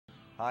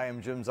Hi,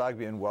 I'm Jim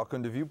Zogby, and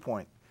welcome to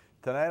Viewpoint.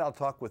 Tonight I'll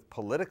talk with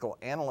political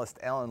analyst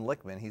Alan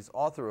Lichtman. He's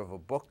author of a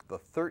book, The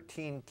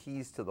 13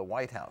 Keys to the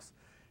White House.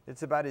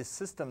 It's about his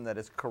system that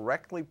has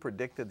correctly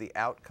predicted the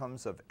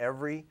outcomes of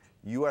every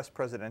U.S.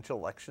 presidential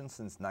election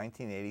since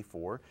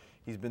 1984.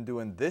 He's been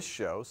doing this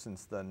show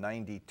since the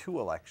 92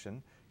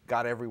 election,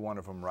 got every one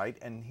of them right,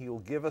 and he'll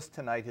give us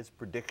tonight his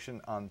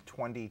prediction on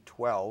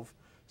 2012.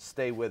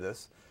 Stay with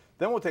us.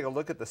 Then we'll take a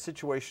look at the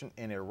situation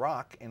in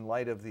Iraq in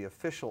light of the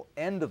official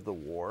end of the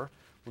war.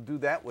 We'll do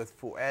that with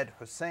Fuad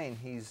Hussein.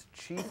 He's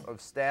Chief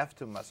of Staff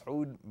to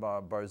Masoud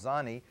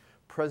Barzani,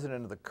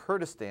 President of the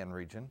Kurdistan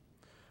region.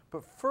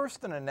 But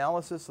first, an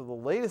analysis of the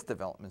latest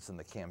developments in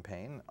the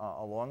campaign.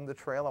 Along the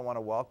trail, I want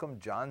to welcome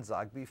John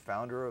Zogby,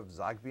 founder of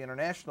Zogby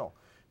International.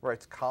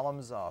 Writes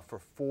columns for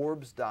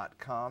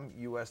Forbes.com,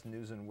 U.S.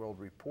 News and World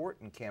Report,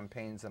 and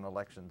Campaigns and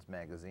Elections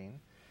magazine.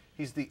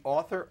 He's the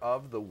author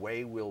of The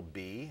Way Will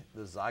Be,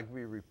 the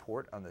Zogby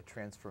Report on the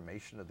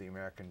Transformation of the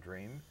American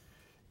Dream.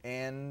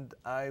 And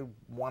I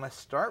want to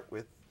start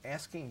with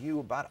asking you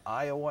about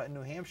Iowa and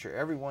New Hampshire.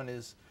 Everyone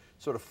is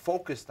sort of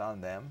focused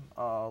on them,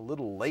 a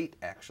little late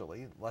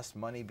actually, less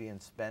money being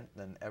spent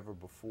than ever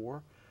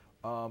before.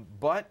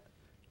 But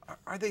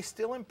are they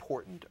still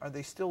important? Are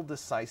they still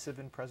decisive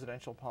in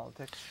presidential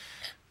politics?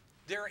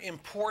 They're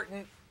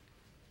important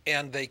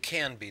and they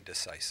can be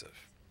decisive.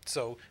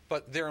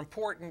 But they're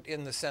important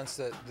in the sense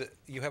that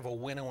you have a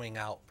winnowing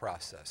out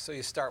process. So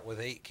you start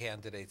with 8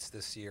 candidates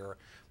this year,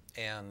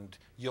 and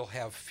you'll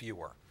have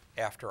fewer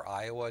after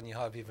Iowa, and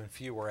you'll have even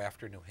fewer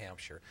after New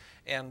Hampshire.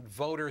 And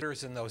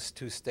voters in those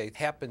 2 states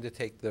happen to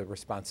take the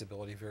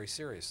responsibility very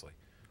seriously.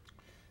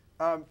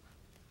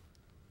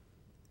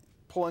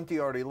 Pawlenty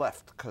already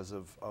left because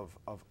of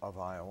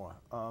Iowa.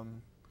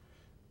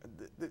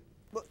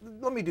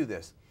 Let me do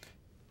this.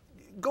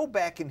 Go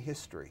back in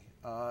history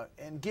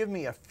and give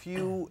me a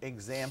few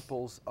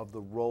examples of the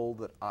role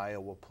that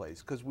Iowa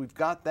plays, because we've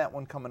got that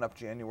one coming up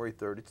January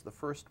 3rd. It's the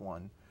first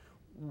one.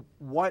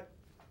 What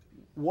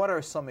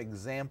are some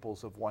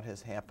examples of what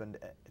has happened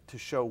to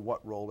show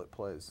what role it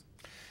plays?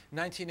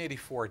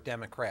 1984,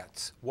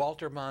 Democrats.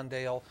 Walter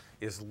Mondale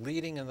is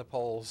leading in the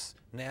polls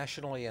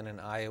nationally, and in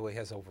Iowa he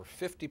has over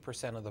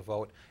 50% of the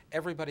vote.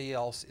 Everybody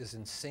else is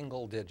in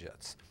single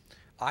digits.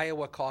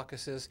 Iowa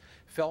caucuses,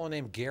 a fellow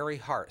named Gary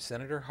Hart,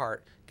 Senator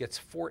Hart, gets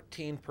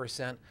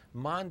 14%.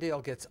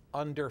 Mondale gets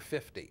under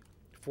 50,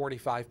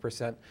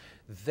 45%.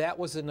 That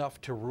was enough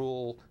to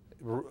rule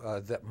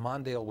that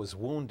Mondale was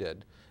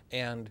wounded,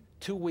 and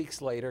 2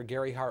 weeks later,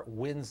 Gary Hart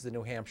wins the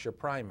New Hampshire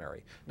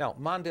primary. Now,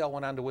 Mondale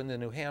went on to win the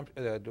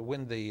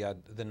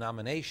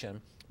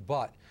nomination,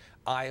 but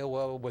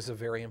Iowa was a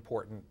very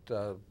important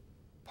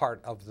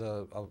part of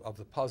the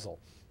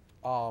puzzle.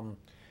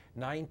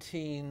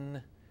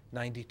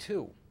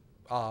 1992,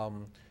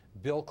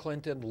 Bill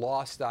Clinton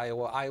lost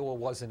Iowa. Iowa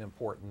wasn't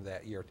important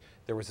that year.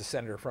 There was a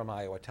senator from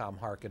Iowa, Tom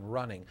Harkin,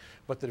 running,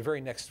 but the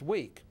very next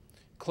week,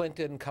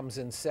 Clinton comes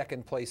in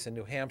 2nd place in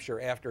New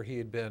Hampshire after he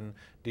had been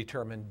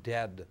determined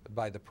dead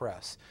by the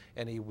press,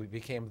 and he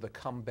became the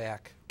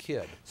comeback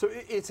kid. So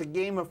it's a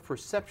game of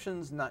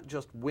perceptions, not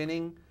just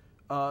winning.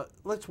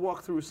 Let's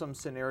walk through some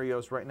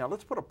scenarios right now.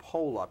 Let's put a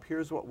poll up.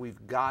 Here's what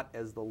we've got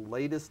as the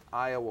latest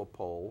Iowa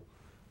poll.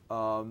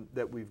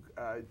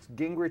 It's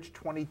Gingrich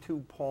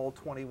 22, Paul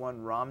 21,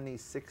 Romney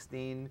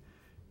 16,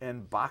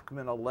 and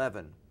Bachmann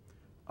 11.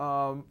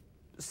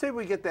 Say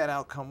we get that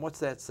outcome, what's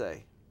that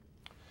say?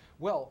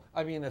 Well,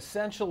 I mean,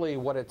 essentially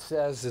what it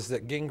says is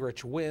that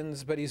Gingrich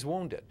wins, but he's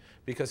wounded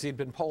because he'd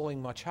been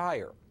polling much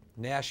higher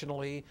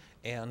nationally.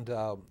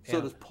 So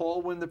does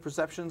Paul win the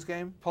perceptions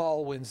game?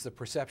 Paul wins the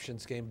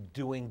perceptions game,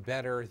 doing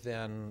better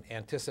than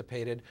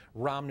anticipated.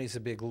 Romney's a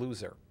big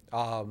loser.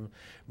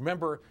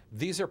 Remember,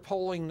 these are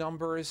polling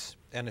numbers,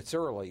 and it's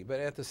early, but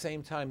at the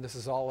same time, this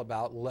is all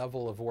about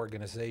level of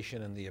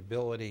organization and the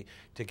ability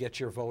to get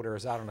your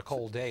voters out on a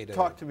cold day.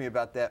 Talk to me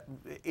about that.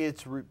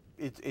 It's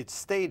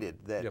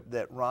stated that, Yep.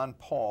 that Ron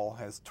Paul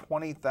has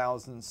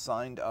 20,000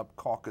 signed-up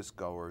caucus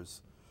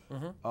goers.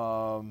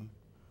 Mm-hmm.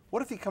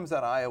 What if he comes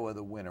out of Iowa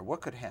the winner?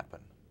 What could happen?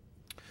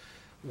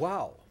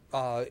 Wow.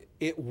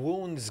 It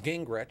wounds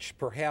Gingrich,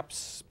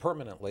 perhaps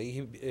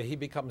permanently. He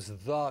becomes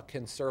the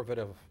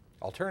conservative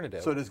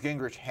alternative. So does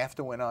Gingrich have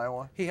to win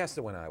Iowa? He has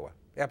to win Iowa,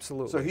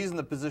 absolutely. So he's in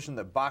the position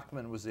that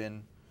Bachmann was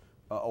in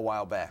a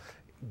while back.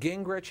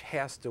 Gingrich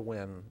has to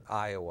win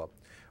Iowa.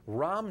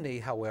 Romney,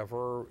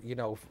 however, you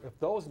know, if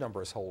those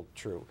numbers hold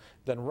true,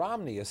 then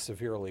Romney is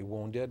severely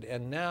wounded,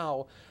 and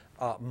now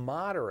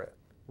moderate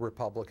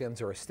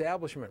Republicans or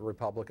establishment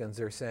Republicans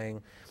are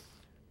saying,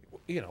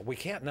 you know, we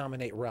can't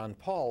nominate Ron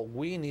Paul.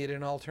 We need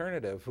an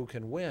alternative who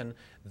can win.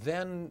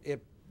 Then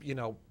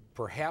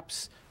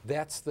perhaps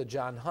that's the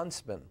John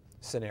Huntsman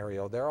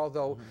scenario there,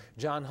 although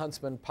John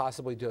Huntsman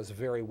possibly does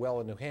very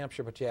well in New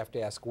Hampshire, but you have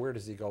to ask, where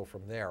does he go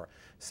from there?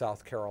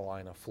 South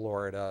Carolina,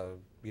 Florida,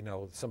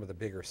 some of the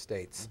bigger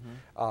states.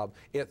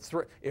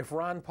 If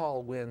Ron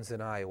Paul wins in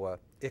Iowa,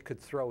 it could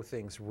throw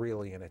things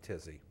really in a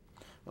tizzy.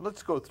 Now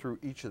let's go through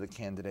each of the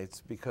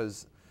candidates,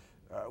 because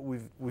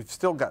we've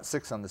still got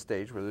 6 on the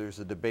stage, where there's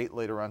a debate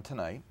later on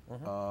tonight,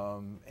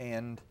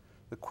 and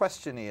the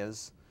question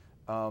is,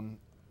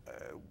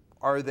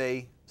 are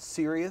they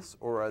serious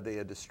or are they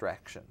a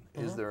distraction?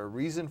 Is there a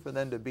reason for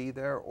them to be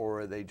there,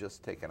 or are they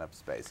just taking up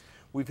space?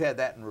 We've had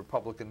that in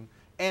Republican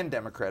and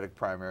Democratic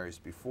primaries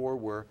before,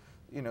 where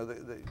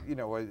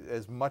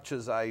as much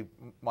as I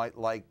might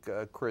like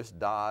Chris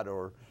Dodd,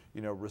 or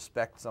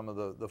respect some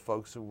of the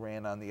folks who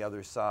ran on the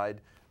other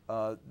side,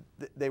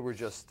 they were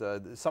just,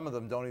 some of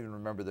them don't even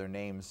remember their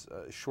names.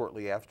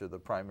 Shortly after the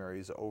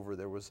primaries over,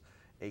 there was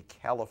a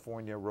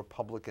California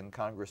Republican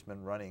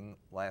congressman running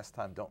last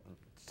time,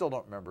 still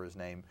don't remember his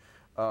name.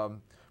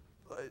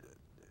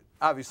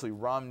 Obviously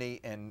Romney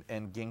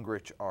and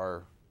Gingrich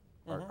are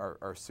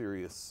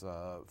serious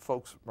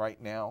folks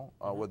right now,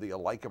 whether you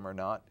like them or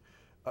not.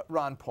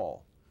 Ron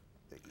Paul,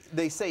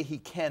 they say he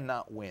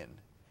cannot win.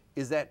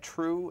 Is that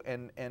true?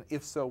 And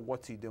if so,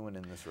 what's he doing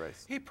in this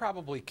race? He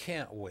probably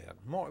can't win,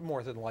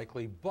 more than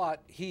likely,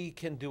 but he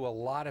can do a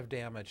lot of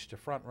damage to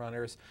front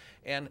runners.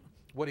 And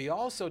what he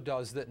also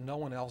does that no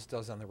one else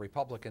does on the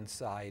Republican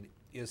side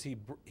is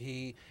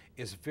he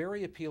is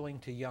very appealing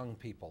to young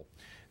people.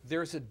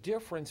 There's a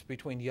difference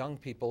between young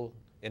people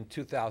in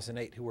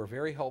 2008 who were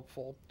very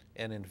hopeful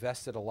and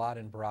invested a lot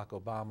in Barack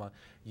Obama,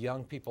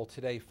 young people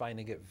today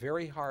finding it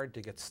very hard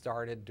to get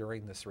started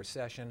during this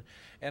recession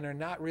and are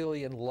not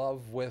really in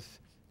love with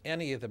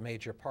any of the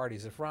major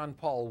parties. If Ron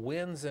Paul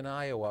wins in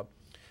Iowa,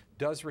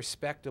 does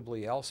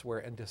respectably elsewhere,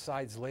 and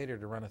decides later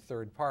to run a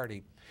third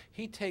party,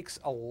 he takes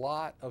a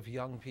lot of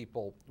young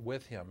people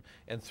with him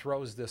and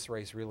throws this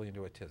race really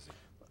into a tizzy.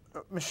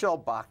 Michelle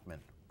Bachmann,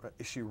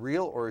 is she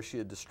real or is she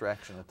a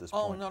distraction at this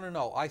point? Oh,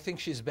 no. I think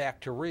she's back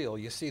to real.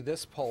 You see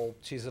this poll,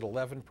 she's at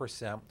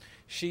 11%.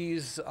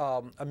 She's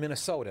a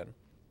Minnesotan,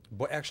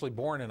 actually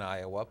born in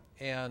Iowa,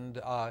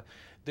 and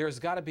there's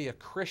got to be a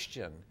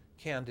Christian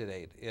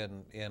candidate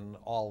in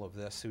all of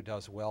this who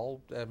does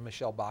well.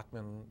 Michelle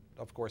Bachmann,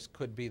 of course,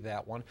 could be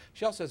that one.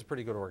 She also has a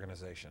pretty good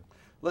organization.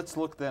 Let's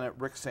look then at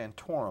Rick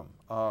Santorum,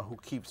 who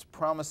keeps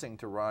promising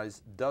to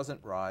rise, doesn't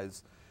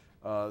rise.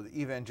 The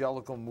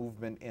evangelical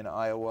movement in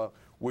Iowa,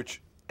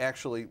 which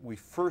actually we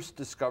first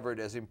discovered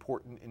as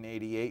important in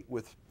 '88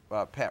 with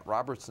Pat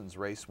Robertson's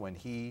race, when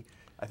he,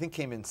 I think,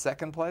 came in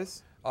second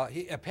place.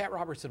 Pat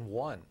Robertson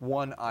won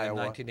Iowa in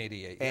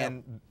 1988,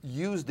 and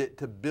used it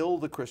to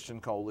build the Christian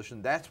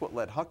coalition. That's what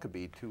led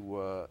Huckabee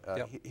to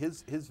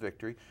his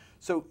victory.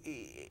 So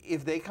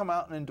if they come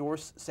out and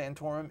endorse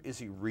Santorum, is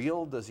he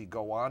real? Does he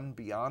go on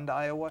beyond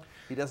Iowa?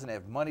 He doesn't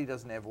have money,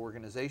 doesn't have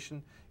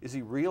organization. Is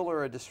he real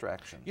or a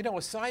distraction?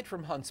 Aside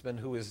from Huntsman,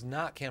 who is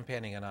not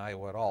campaigning in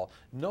Iowa at all,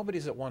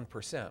 nobody's at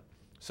 1%.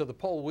 So the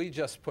poll we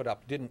just put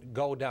up didn't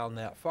go down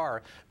that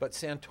far, but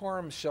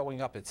Santorum's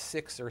showing up at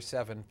 6 or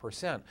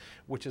 7%,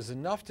 which is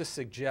enough to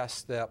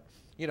suggest that,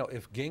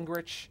 if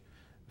Gingrich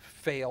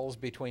fails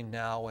between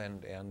now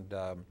and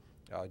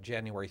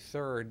January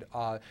 3rd,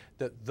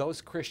 that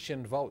those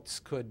Christian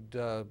votes could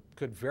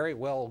very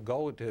well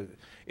go to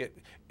it.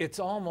 It's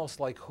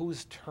almost like,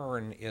 whose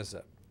turn is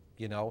it?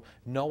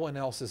 No one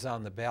else is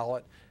on the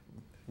ballot.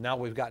 Now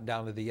we've gotten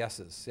down to the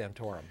yeses,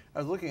 Santorum. I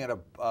was looking at a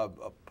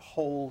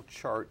poll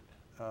chart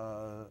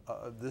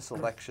this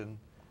election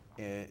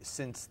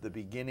since the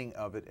beginning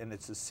of it, and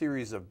it's a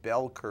series of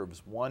bell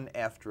curves, one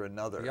after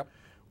another. Yep.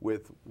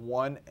 With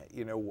one,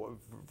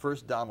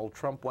 first Donald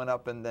Trump went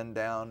up and then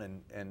down,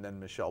 and then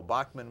Michelle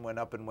Bachmann went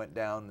up and went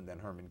down, and then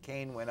Herman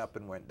Cain went up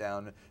and went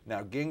down.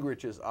 Now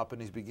Gingrich is up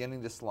and he's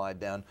beginning to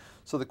slide down.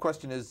 So the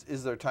question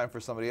is there time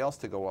for somebody else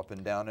to go up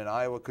and down? And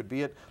Iowa could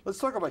be it. Let's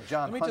talk about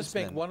John Huntsman. Let me just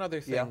make one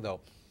other thing,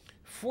 though.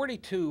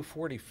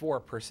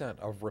 44%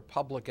 of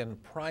Republican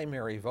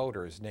primary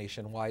voters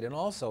nationwide, and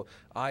also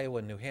Iowa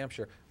and New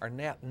Hampshire, are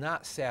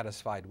not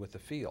satisfied with the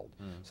field.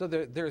 So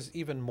there's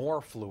even more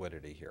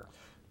fluidity here.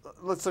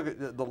 Let's look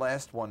at the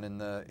last one in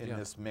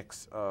this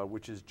mix,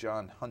 which is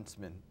John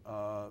Huntsman.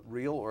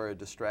 Real or a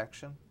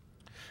distraction?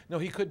 No,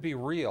 he could be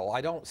real.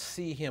 I don't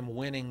see him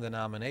winning the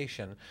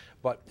nomination,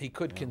 but he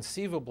could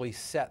conceivably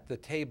set the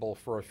table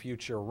for a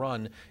future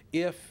run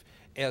if,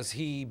 as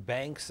he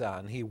banks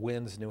on, he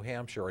wins New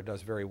Hampshire or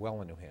does very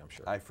well in New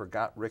Hampshire. I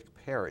forgot Rick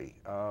Perry,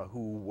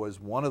 who was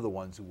one of the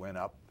ones who went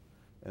up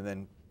and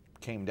then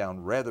came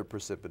down rather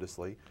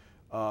precipitously.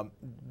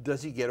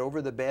 Does he get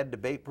over the bad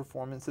debate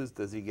performances?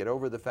 Does he get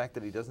over the fact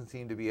that he doesn't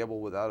seem to be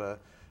able, without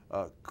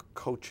a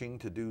coaching,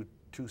 to do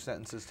two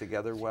sentences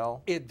together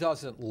well? It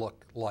doesn't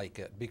look like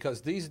it,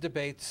 because these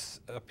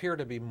debates appear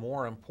to be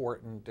more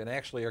important and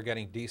actually are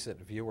getting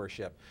decent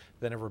viewership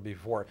than ever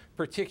before,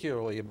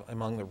 particularly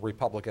among the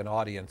Republican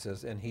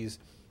audiences, and he's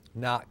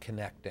not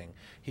connecting.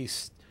 He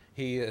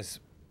has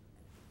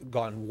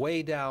gone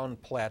way down,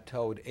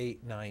 plateaued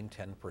 8, 9,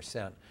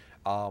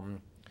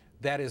 10%.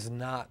 That is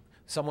not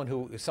someone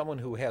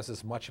who has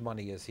as much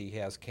money as he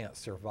has can't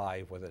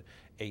survive with an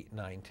 8,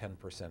 9,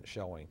 10%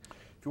 showing.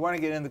 If you want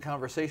to get in the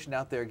conversation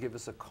out there, give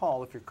us a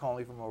call. If you're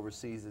calling from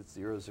overseas, it's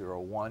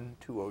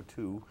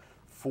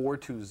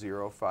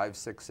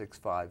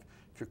 001-202-420-5665.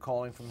 If you're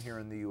calling from here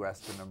in the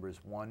U.S., the number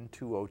is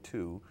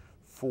 1-202-420-5665.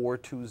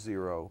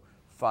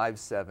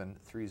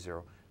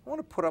 420-5730. I want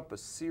to put up a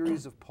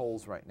series of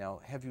polls right now,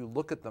 have you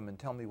look at them and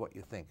tell me what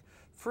you think.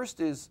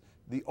 First is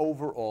the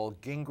overall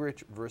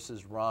Gingrich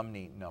versus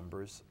Romney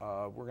numbers.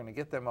 We're going to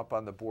get them up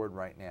on the board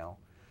right now.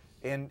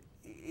 And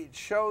it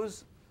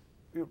shows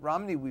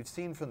Romney, we've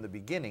seen from the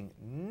beginning,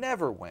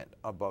 never went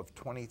above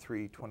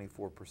 23,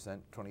 24%,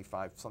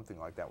 25, something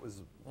like that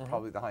was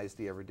probably the highest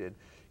he ever did.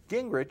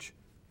 Gingrich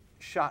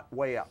shot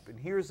way up. And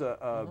here's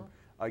a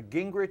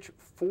Gingrich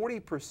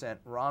 40%,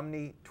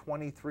 Romney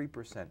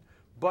 23%.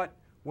 But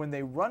when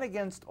they run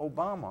against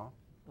Obama,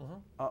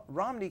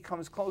 Romney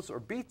comes close or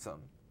beats him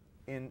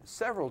in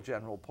several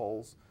general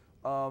polls.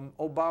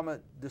 Obama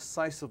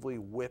decisively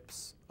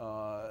whips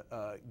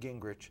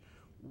Gingrich.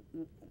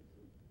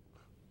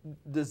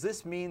 Does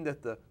this mean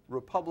that the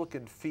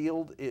Republican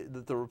field,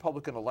 that the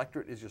Republican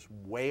electorate is just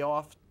way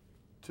off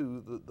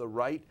to the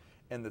right,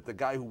 and that the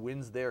guy who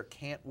wins there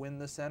can't win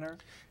the center?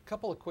 A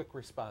couple of quick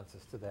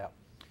responses to that.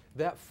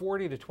 That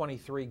 40 to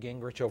 23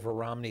 Gingrich over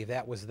Romney,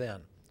 that was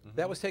then.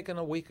 That was taken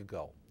a week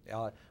ago.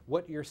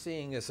 What you're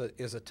seeing is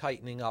a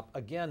tightening up.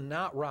 Again,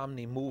 not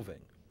Romney moving,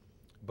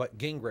 but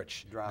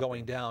Gingrich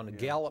going down. A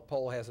Gallup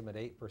poll has him at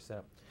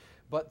 8%.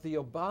 But the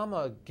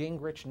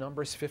Obama-Gingrich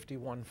number's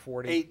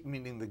 51-40. 8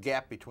 meaning the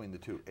gap between the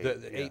two.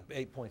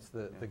 8 points,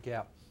 the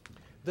gap.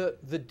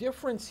 The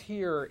difference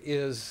here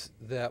is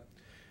that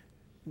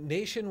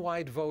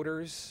nationwide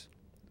voters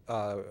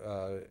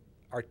are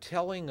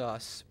telling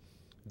us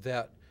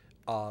that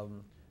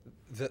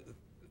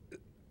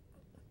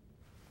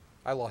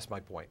I lost my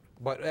point.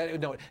 But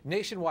no,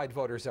 nationwide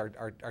voters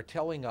are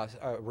telling us,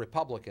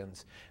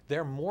 Republicans,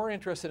 they're more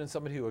interested in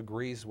somebody who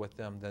agrees with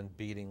them than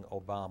beating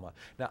Obama.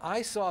 Now,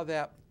 I saw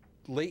that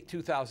late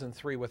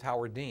 2003 with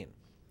Howard Dean.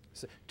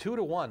 So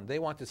 2-1, they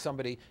wanted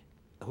somebody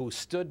who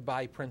stood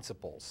by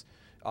principles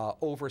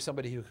over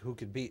somebody who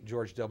could beat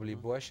George W.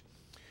 Bush.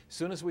 As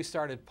soon as we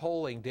started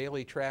polling,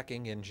 daily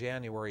tracking in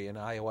January in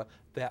Iowa,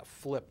 that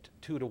flipped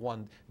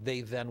 2-1.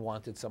 They then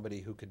wanted somebody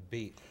who could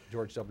beat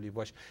George W.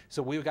 Bush.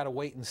 So we've got to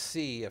wait and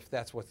see if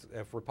that's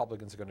if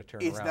Republicans are going to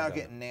turn around. It's now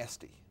getting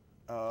nasty.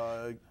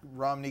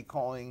 Romney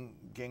calling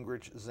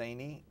Gingrich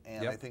zany,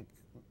 and I think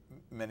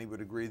many would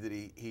agree that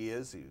he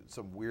is.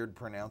 Some weird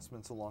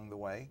pronouncements along the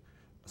way,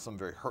 some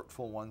very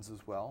hurtful ones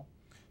as well.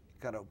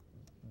 Got a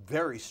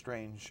very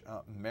strange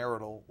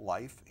marital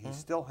life. He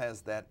still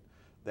has that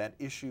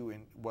issue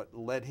in what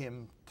led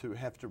him to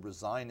have to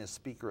resign as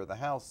Speaker of the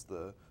House,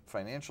 the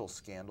financial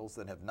scandals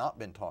that have not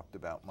been talked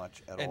about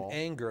much at all. And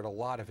angered a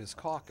lot of his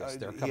caucus.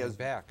 They're coming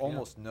back.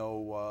 Almost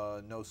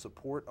no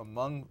support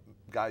among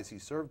guys he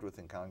served with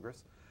in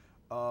Congress.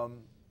 Are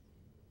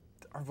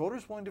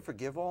voters willing to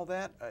forgive all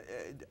that?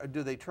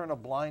 Do they turn a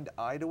blind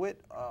eye to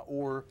it,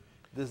 or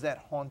does that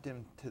haunt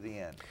him to the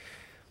end?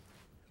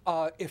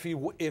 If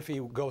he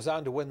goes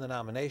on to win the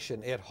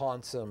nomination, it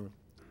haunts him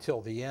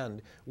till the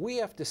end. We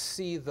have to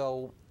see,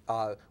 though,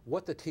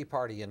 what the Tea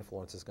Party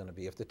influence is going to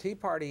be. If the Tea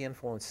Party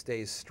influence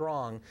stays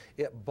strong,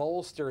 it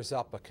bolsters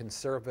up a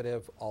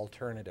conservative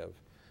alternative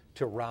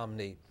to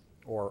Romney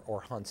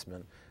or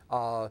Huntsman.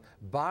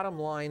 Bottom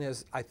line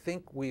is, I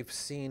think we've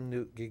seen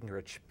Newt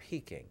Gingrich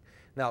peaking.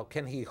 Now,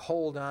 can he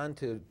hold on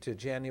to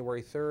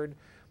January 3rd?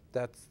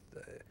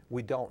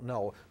 We don't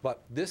know.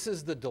 But this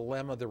is the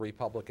dilemma the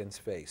Republicans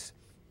face.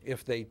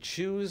 If they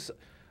choose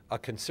a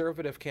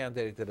conservative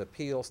candidate that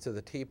appeals to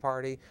the Tea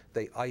Party,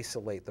 they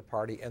isolate the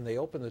party, and they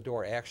open the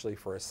door actually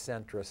for a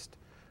centrist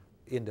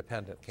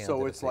independent candidate.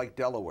 So it's like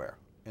Delaware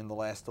in the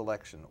last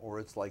election, or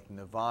it's like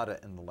Nevada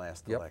in the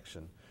last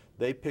election.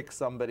 They pick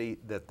somebody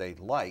that they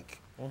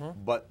like,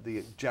 but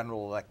the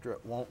general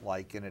electorate won't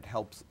like, and it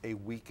helps a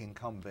weak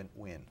incumbent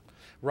win.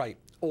 Right.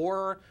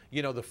 Or,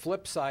 you know, the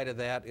flip side of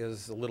that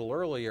is a little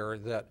earlier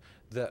that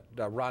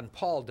Ron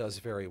Paul does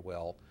very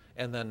well,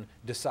 and then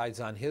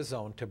decides on his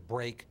own to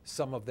break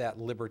some of that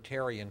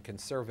libertarian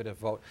conservative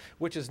vote,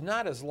 which is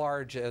not as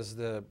large as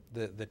the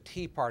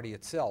Tea Party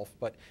itself,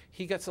 but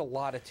he gets a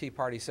lot of Tea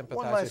Party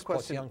sympathizers. One last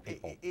plus question. Young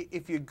people.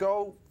 If you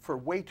go for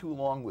way too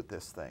long with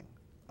this thing,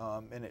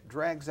 and it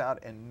drags out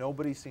and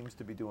nobody seems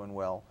to be doing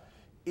well,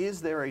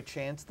 is there a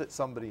chance that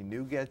somebody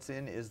new gets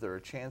in? Is there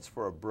a chance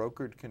for a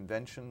brokered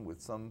convention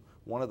with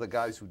one of the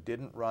guys who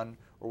didn't run?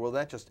 Or will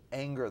that just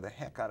anger the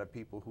heck out of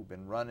people who've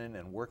been running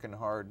and working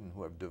hard and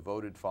who have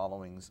devoted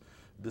followings,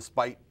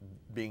 despite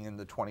being in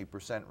the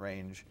 20%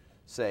 range,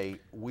 say,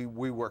 we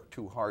worked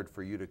too hard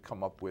for you to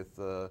come up with,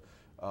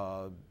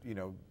 you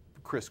know,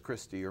 Chris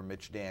Christie or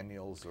Mitch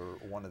Daniels or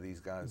one of these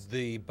guys?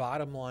 The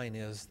bottom line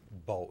is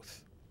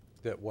both.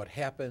 That what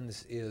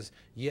happens is,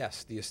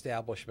 yes, the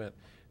establishment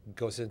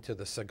goes into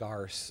the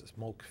cigar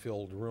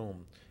smoke-filled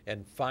room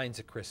and finds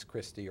a Chris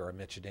Christie or a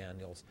Mitch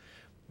Daniels,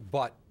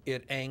 but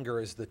it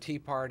angers the Tea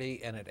Party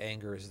and it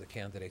angers the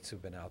candidates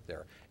who've been out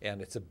there.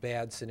 And it's a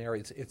bad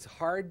scenario. It's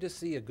hard to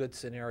see a good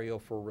scenario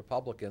for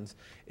Republicans,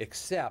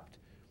 except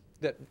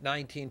that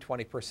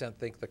 19–20%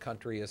 think the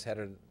country is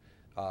headed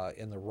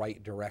in the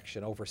right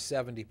direction. Over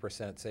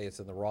 70% say it's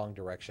in the wrong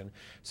direction.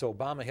 So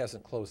Obama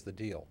hasn't closed the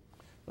deal.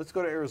 Let's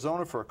go to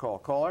Arizona for a call.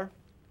 Caller?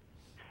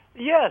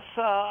 Yes,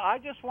 I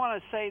just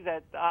want to say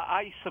that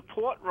I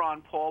support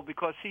Ron Paul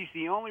because he's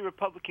the only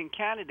Republican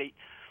candidate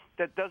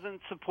that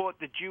doesn't support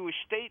the Jewish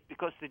state,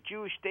 because the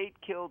Jewish state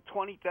killed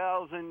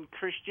 20,000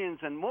 Christians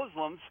and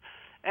Muslims.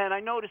 And I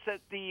noticed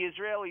that the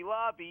Israeli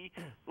lobby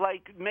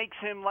makes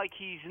him like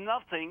he's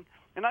nothing.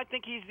 And I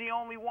think he's the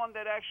only one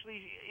that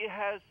actually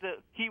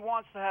he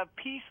wants to have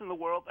peace in the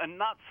world and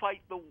not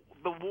fight the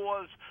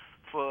wars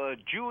for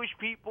Jewish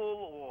people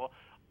or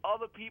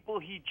other people.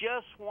 He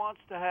just wants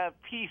to have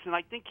peace, and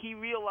I think he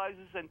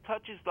realizes and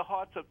touches the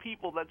hearts of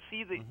people that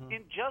see the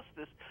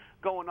injustice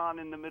going on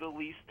in the Middle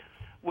East.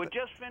 We're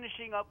just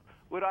finishing up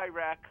with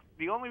Iraq.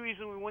 The only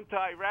reason we went to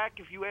Iraq,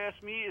 if you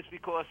ask me, is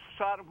because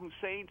Saddam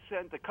Hussein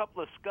sent a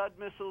couple of Scud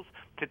missiles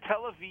to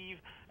Tel Aviv,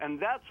 and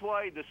that's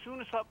why the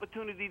soonest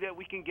opportunity that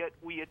we can get,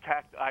 we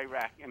attacked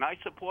Iraq. And I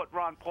support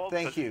Ron Paul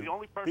because he's the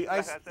only person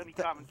that has any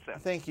common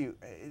sense. Thank you.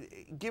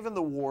 Given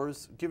the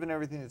wars, given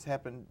everything that's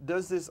happened,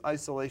 does this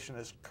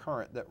isolationist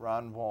current that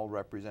Ron Paul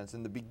represents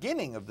in the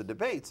beginning of the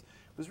debates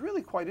was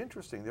really quite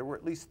interesting. There were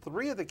at least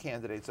 3 of the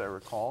candidates, I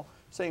recall,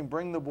 saying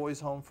bring the boys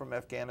home from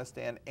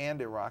Afghanistan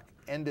and Iraq,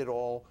 end it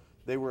all.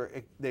 They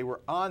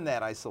were on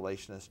that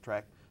isolationist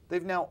track.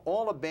 They've now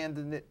all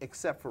abandoned it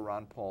except for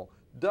Ron Paul.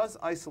 Does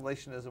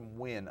isolationism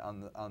win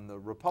on the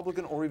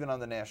Republican or even on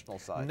the national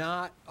side?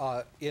 Not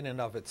in and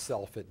of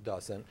itself, it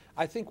doesn't.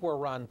 I think where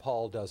Ron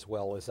Paul does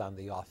well is on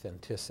the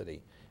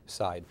authenticity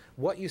side.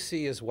 What you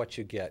see is what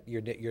you get.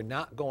 You're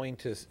not going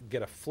to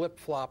get a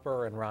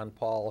flip-flopper in Ron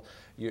Paul.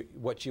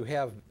 What you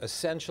have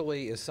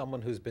essentially is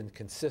someone who's been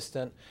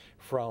consistent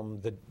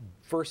from the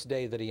first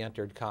day that he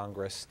entered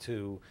Congress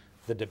to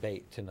the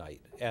debate tonight.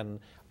 And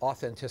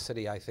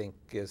authenticity, I think,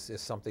 is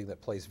something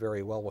that plays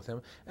very well with him,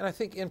 and I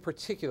think in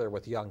particular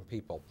with young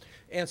people.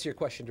 Answer your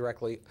question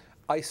directly,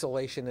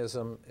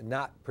 isolationism,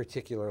 not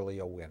particularly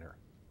a winner.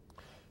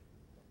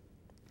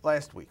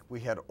 Last week, we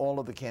had all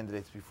of the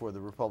candidates before the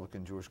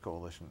Republican Jewish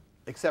Coalition,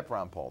 except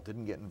Ron Paul,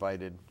 didn't get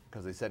invited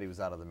because they said he was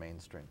out of the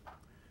mainstream.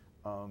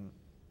 A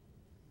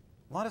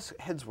lot of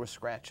heads were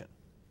scratching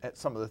at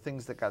some of the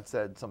things that got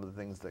said, some of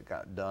the things that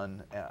got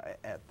done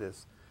at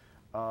this.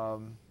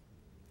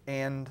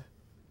 And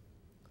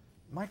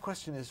my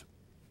question is,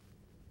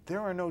 there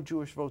are no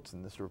Jewish votes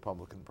in this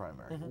Republican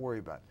primary. Don't worry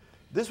about it.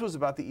 This was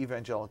about the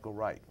evangelical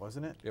right,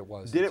 wasn't it? It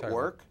was. Did it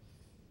work?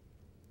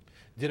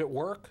 Did it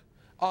work?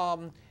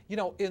 You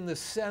know, in the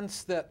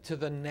sense that to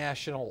the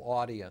national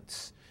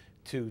audience,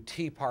 to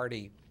Tea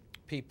Party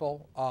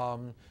people,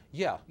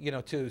 yeah, you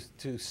know, to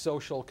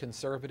social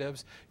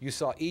conservatives, you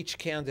saw each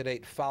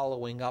candidate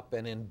following up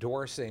and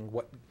endorsing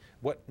what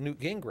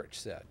Newt Gingrich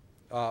said.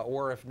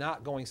 Or if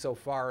not going so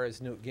far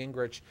as Newt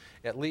Gingrich,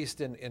 at least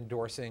in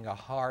endorsing a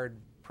hard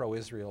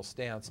pro-Israel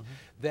stance.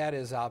 That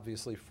is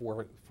obviously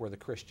for the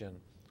Christian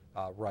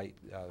right,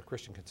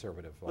 Christian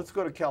conservative vote. Let's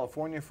go to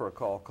California for a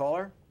call.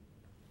 Caller?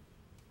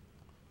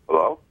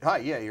 Hello? Hi,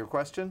 yeah, your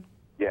question?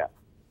 Yeah.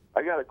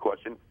 I got a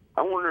question.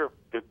 I wonder if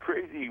the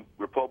crazy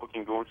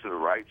Republican going to the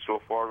right so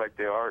far like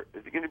they are,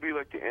 is it going to be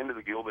like the end of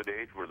the Gilded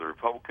Age where the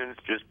Republicans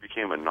just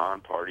became a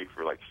non-party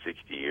for like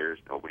 60 years?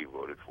 Nobody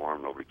voted for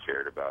them. Nobody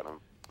cared about them.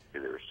 They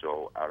were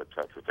so out of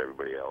touch with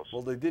everybody else.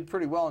 Well, they did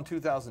pretty well in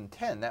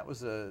 2010. That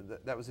was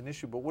an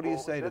issue. But what do you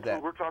say to that? That's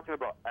what we're talking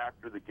about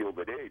after the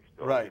Gilded Age,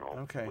 though. Right. You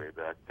know, okay. Way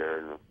back there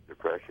in the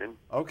Depression.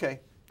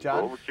 Okay, John.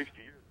 For over 60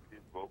 years, we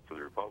didn't vote for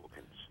the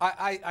Republicans.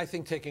 I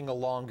think taking a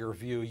longer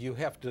view,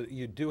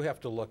 you do have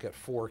to look at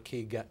 4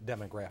 key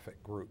demographic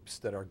groups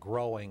that are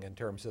growing in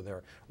terms of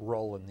their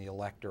role in the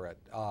electorate,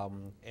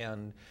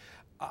 and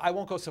I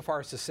won't go so far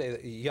as to say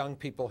that young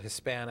people,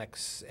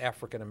 Hispanics,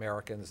 African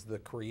Americans, the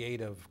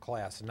creative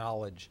class,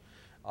 knowledge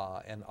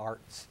and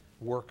arts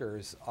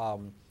workers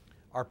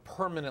are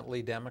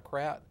permanently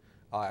Democrat.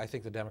 I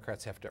think the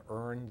Democrats have to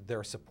earn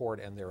their support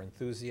and their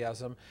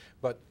enthusiasm.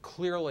 But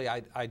clearly,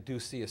 I do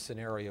see a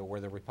scenario where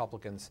the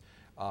Republicans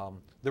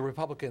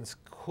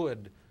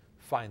could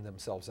find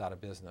themselves out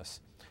of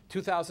business.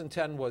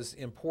 2010 was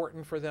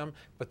important for them,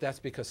 but that's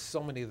because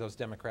so many of those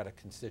Democratic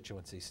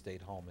constituencies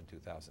stayed home in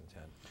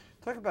 2010.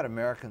 Talk about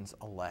Americans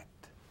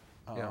elect.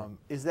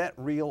 Is that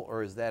real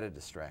or is that a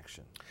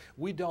distraction?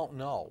 We don't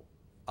know,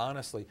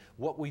 honestly.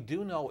 What we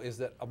do know is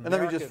that And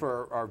let me just,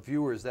 for our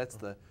viewers, that's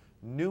the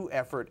new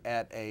effort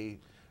at a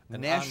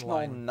national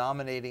online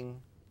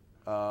nominating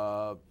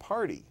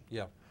party.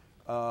 Yeah.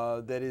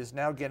 That is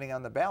now getting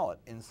on the ballot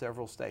in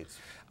several states.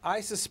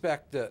 I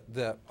suspect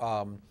that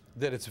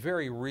it's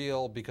very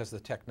real because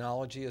the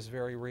technology is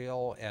very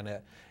real,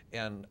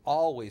 and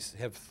always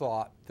have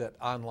thought that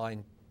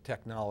online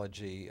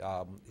technology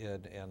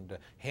and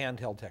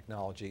handheld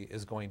technology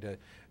is going to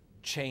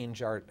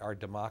change our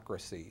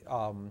democracy.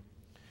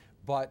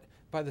 But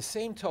by the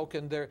same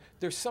token,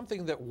 there's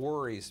something that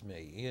worries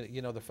me.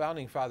 You know, the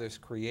Founding Fathers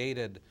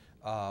created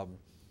an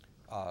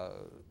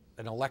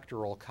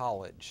electoral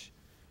college,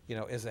 you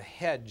know, as a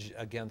hedge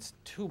against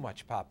too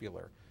much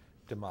popular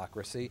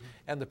democracy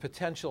and the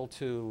potential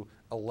to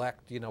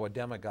elect, a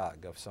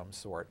demagogue of some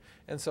sort.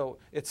 And so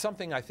it's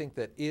something I think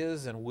that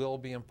is and will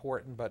be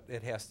important, but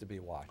it has to be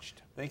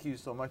watched. Thank you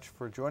so much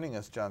for joining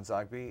us, John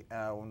Zogby.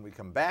 When we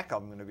come back,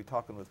 I'm going to be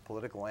talking with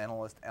political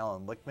analyst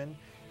Alan Lichtman,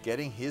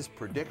 getting his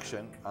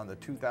prediction on the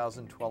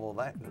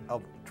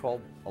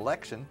 2012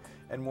 election,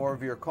 and more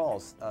of your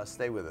calls.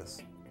 Stay with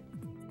us.